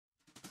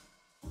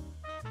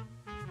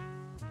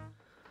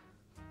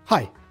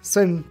Hi,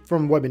 Sven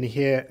from Webiny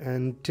here,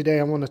 and today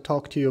I want to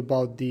talk to you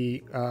about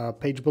the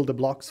Page Builder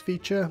Blocks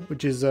feature,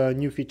 which is a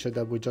new feature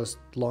that we just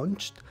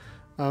launched.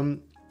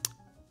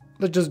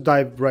 Let's just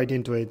dive right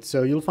into it.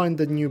 So you'll find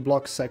the new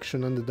blocks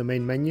section under the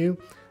main menu.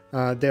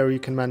 There you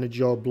can manage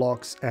your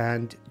blocks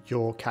and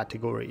your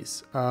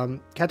categories.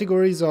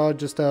 Categories are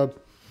just a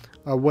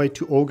way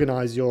to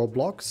organize your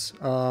blocks.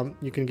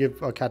 You can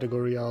give a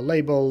category a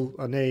label,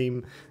 a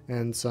name,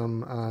 and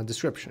some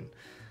description.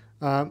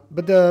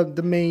 But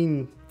the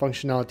main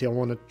functionality I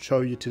want to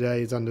show you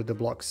today is under the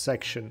blocks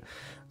section.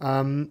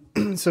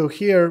 So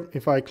here,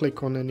 if I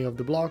click on any of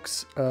the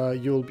blocks,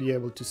 you'll be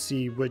able to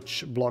see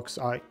which blocks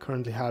I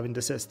currently have in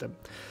the system.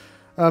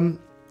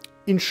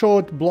 In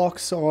short,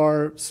 blocks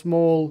are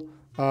small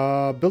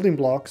building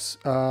blocks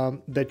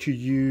that you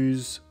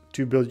use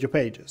to build your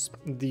pages.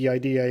 The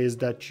idea is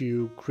that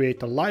you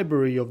create a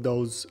library of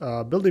those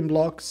building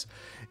blocks,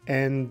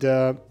 and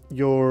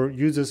your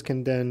users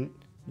can then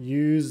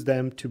use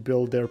them to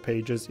build their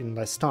pages in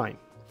less time.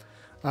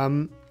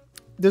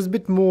 There's a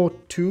bit more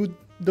to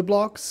the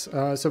blocks.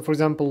 So for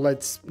example,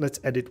 let's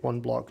edit one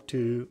block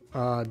to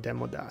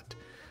demo that.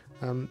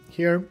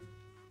 Here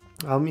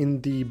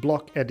in the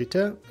block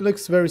editor, it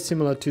looks very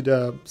similar to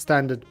the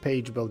standard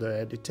page builder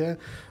editor,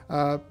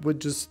 with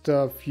just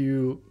a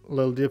few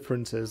little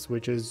differences,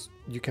 which is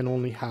you can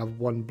only have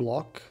one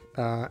block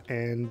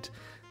and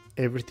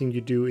everything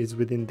you do is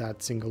within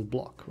that single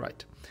block,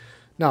 right?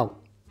 Now,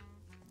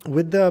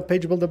 with the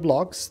page builder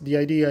blocks, the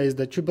idea is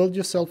that you build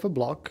yourself a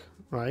block,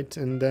 right,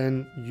 and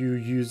then you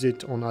use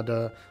it on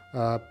other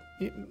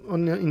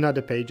in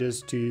other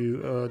pages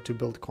to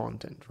build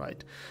content,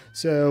 right?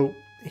 So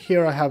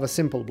here I have a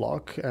simple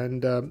block,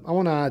 and I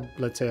want to add,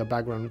 let's say, a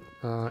background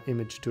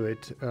image to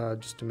it,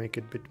 just to make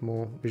it a bit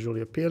more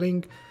visually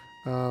appealing.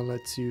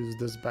 Let's use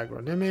this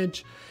background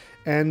image,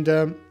 and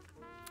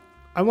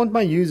I want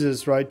my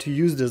users, right, to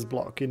use this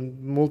block in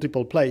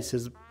multiple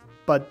places.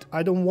 But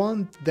I don't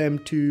want them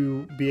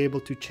to be able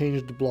to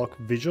change the block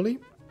visually,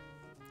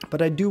 but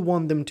I do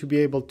want them to be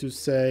able to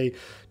say,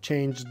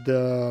 change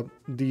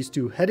these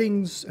two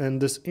headings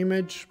and this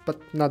image, but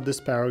not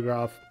this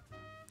paragraph,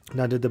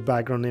 neither the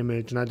background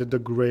image, neither the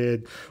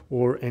grid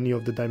or any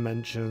of the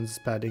dimensions,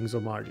 paddings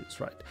or margins,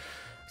 right?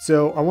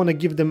 So I want to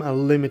give them a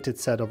limited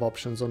set of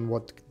options on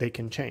what they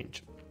can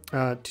change.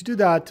 To do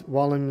that,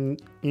 while I'm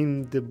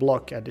in the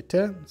block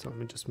editor, so let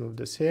me just move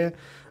this here,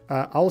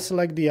 I'll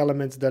select the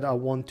elements that I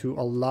want to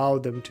allow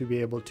them to be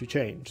able to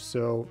change.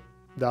 So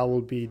that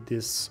will be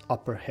this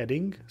upper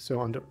heading. So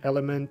under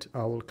element,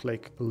 I will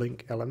click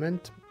link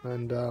element,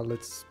 and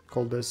let's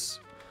call this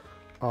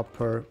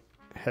upper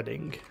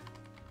heading.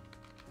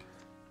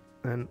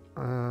 And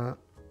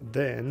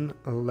then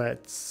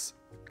let's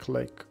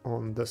click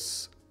on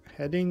this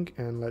heading,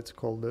 and let's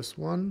call this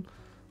one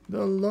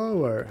the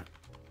lower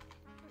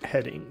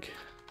heading.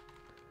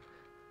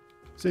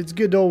 So it's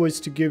good always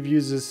to give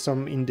users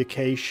some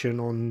indication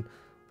on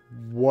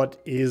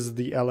what is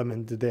the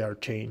element that they are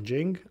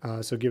changing.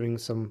 So giving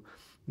some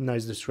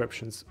nice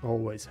descriptions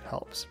always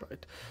helps,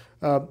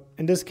 right?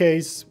 In this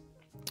case,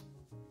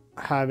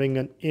 having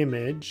an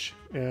image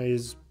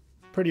is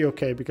pretty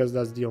okay, because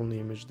that's the only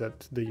image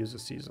that the user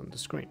sees on the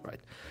screen, right?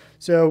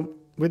 So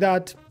with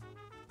that,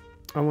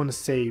 I want to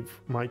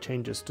save my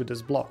changes to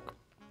this block.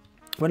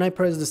 When I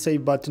press the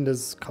save button,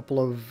 there's a couple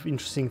of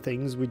interesting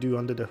things we do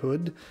under the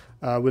hood.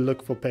 We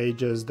look for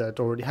pages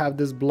that already have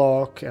this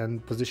block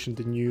and position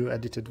the new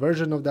edited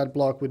version of that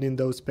block within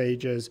those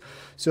pages.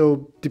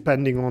 So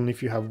depending on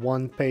if you have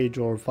one page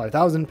or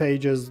 5,000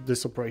 pages,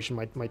 this operation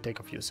might take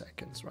a few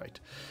seconds, right?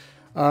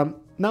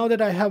 Now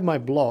that I have my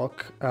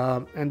block,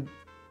 and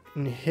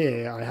in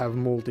here I have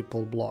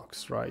multiple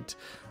blocks, right?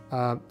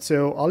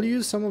 So I'll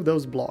use some of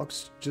those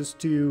blocks just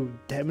to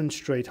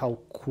demonstrate how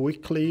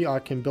quickly I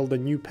can build a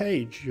new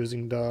page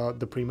using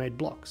the pre-made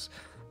blocks,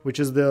 which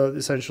is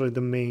essentially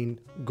the main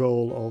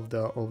goal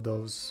of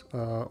those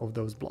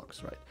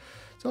blocks, right?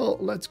 So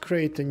let's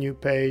create a new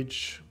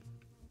page.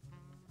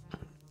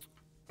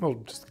 We'll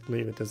just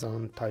leave it as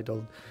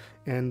untitled,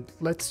 and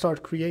let's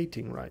start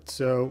creating, right?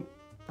 So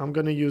I'm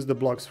going to use the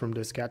blocks from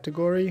this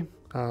category.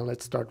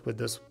 Let's start with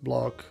this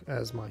block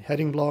as my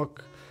heading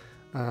block.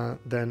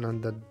 Then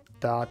under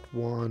that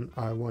one,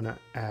 I want to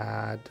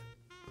add,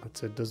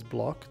 let's say, this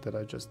block that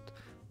I just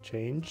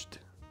changed,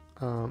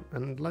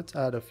 and let's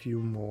add a few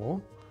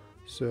more.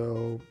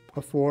 So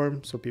a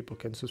form so people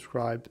can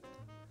subscribe,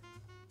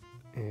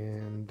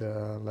 and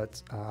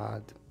let's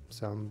add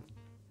some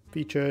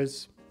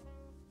features,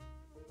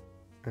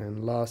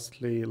 and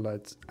lastly,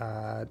 let's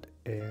add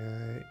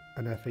an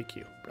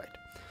FAQ, right?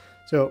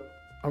 So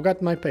I've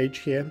got my page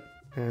here,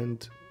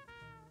 and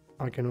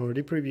I can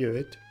already preview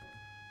it.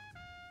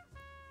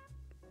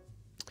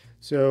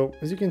 So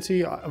as you can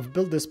see, I've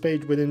built this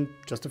page within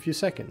just a few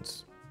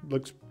seconds.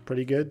 Looks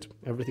pretty good,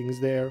 everything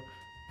is there,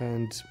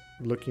 and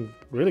looking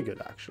really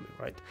good actually,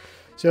 right?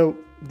 So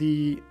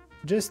the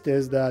gist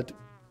is that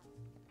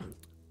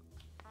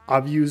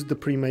I've used the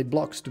pre-made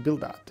blocks to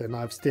build that, and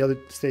I've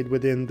stayed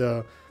within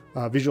the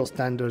visual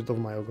standard of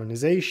my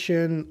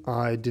organization.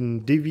 I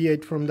didn't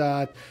deviate from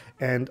that,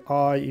 and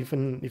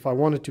even if I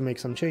wanted to make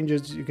some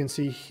changes, you can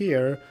see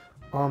here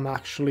I'm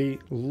actually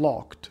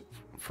locked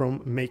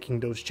from making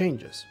those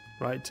changes,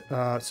 right?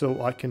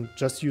 So I can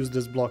just use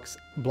this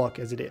block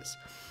as it is.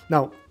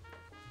 Now,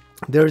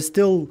 there is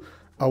still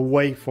a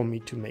way for me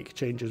to make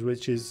changes,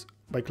 which is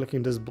by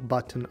clicking this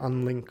button,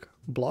 unlink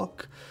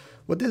block.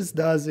 What this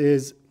does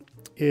is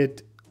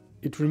it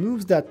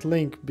removes that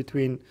link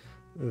between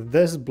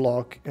this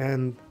block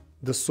and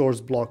the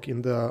source block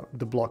in the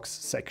blocks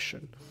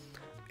section,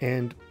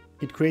 and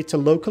it creates a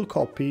local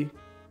copy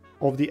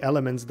of the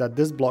elements that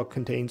this block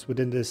contains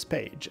within this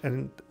page,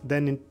 and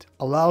then it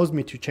allows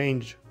me to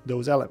change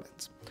those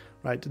elements,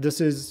 right?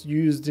 This is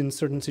used in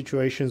certain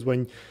situations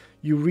when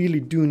you really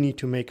do need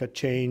to make a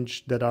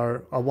change that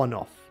are a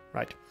one-off,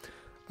 right?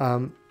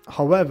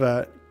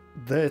 However,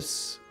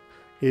 this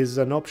is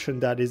an option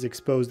that is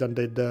exposed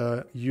under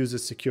the user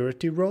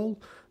security role.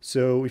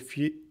 So if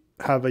you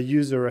have a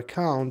user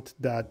account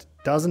that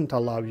doesn't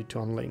allow you to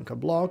unlink a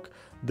block,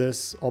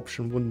 this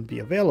option wouldn't be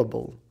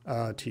available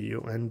to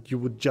you, and you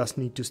would just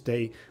need to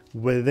stay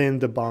within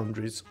the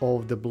boundaries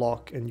of the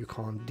block, and you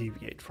can't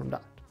deviate from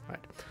that,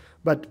 right?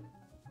 But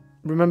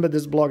remember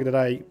this block that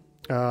I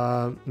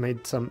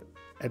made some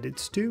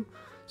edits to.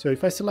 So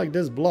if I select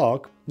this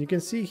block, you can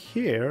see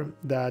here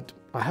that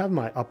I have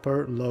my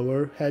upper,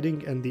 lower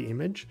heading and the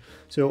image.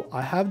 So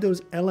I have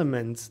those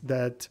elements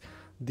that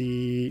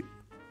the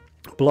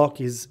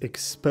block is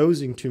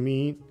exposing to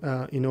me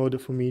in order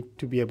for me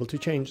to be able to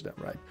change them,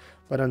 right?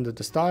 But under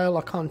the style,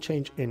 I can't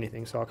change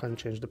anything. So I can't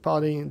change the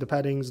padding, the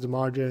paddings, the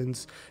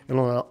margins, and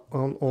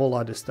all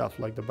other stuff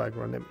like the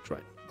background image,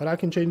 right? But I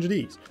can change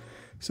these.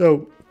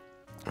 So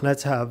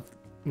let's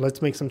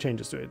make some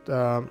changes to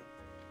it.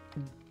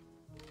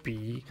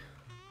 Be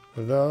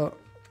the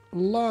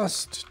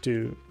last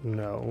to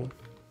know.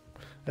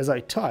 As I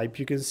type,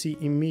 you can see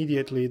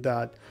immediately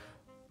that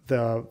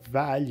the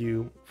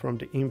value from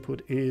the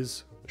input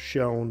is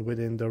shown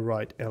within the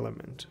right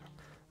element.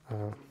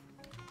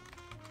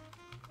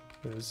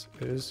 This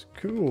is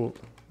cool,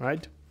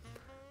 right?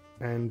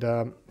 And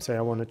say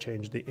I want to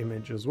change the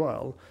image as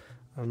well.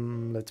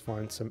 Let's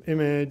find some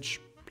image.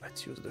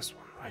 Let's use this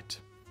one, right?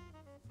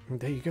 And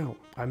there you go.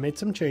 I made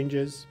some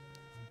changes,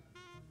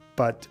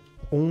 but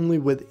only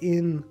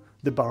within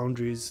the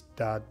boundaries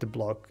that the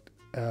block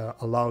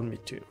allowed me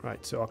to,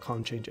 right? So I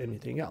can't change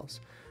anything else.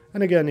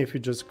 And again, if you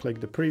just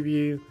click the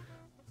preview,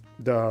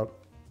 the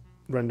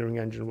rendering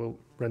engine will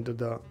render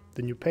the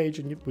new page,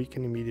 and we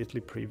can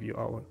immediately preview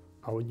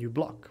our new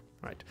block,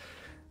 right?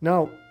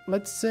 Now,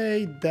 let's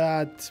say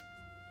that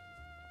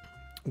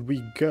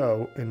we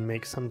go and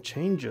make some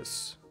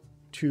changes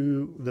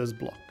to this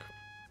block,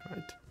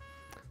 right?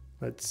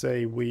 Let's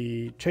say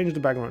we change the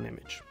background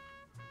image,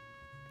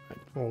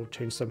 or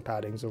change some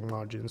paddings or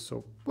margins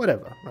or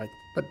whatever, right?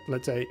 But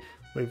let's say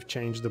we've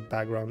changed the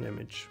background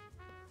image,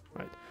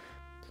 right?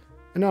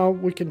 And now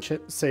we can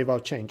save our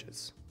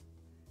changes.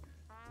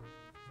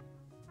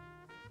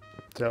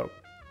 So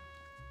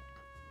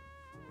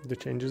the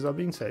changes are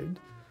being saved.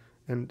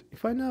 And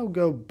if I now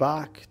go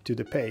back to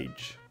the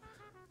page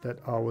that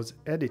I was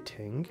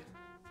editing,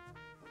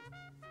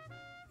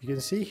 you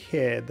can see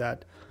here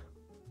that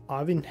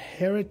I've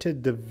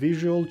inherited the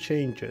visual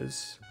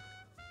changes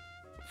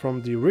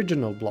from the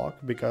original block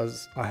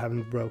because I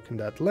haven't broken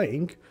that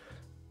link,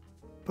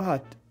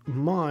 but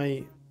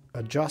my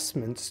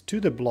adjustments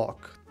to the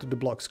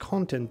block's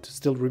content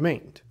still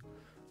remained.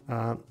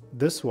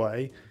 This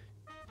way,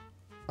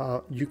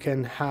 you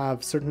can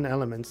have certain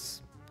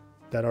elements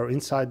that are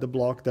inside the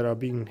block that are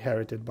being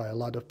inherited by a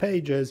lot of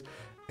pages,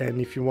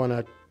 and if you want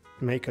to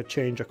make a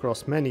change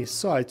across many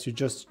sites, you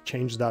just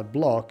change that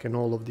block and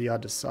all of the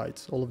other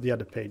sites, all of the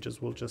other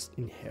pages will just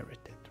inherit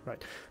it,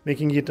 right?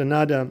 Making it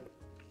another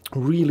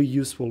really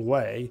useful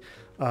way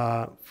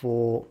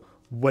for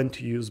when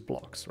to use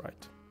blocks,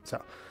 right?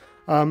 So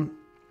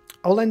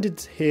I'll end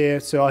it here.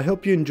 So I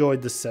hope you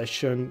enjoyed this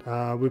session.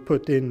 We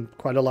put in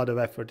quite a lot of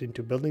effort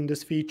into building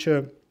this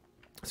feature,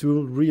 so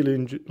we'll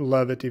really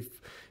love it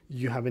if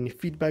you have any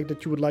feedback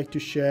that you would like to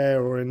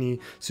share or any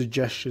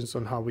suggestions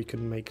on how we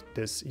can make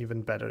this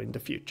even better in the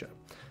future.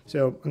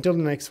 So until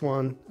the next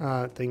one,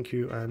 thank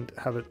you and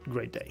have a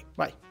great day.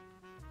 Bye.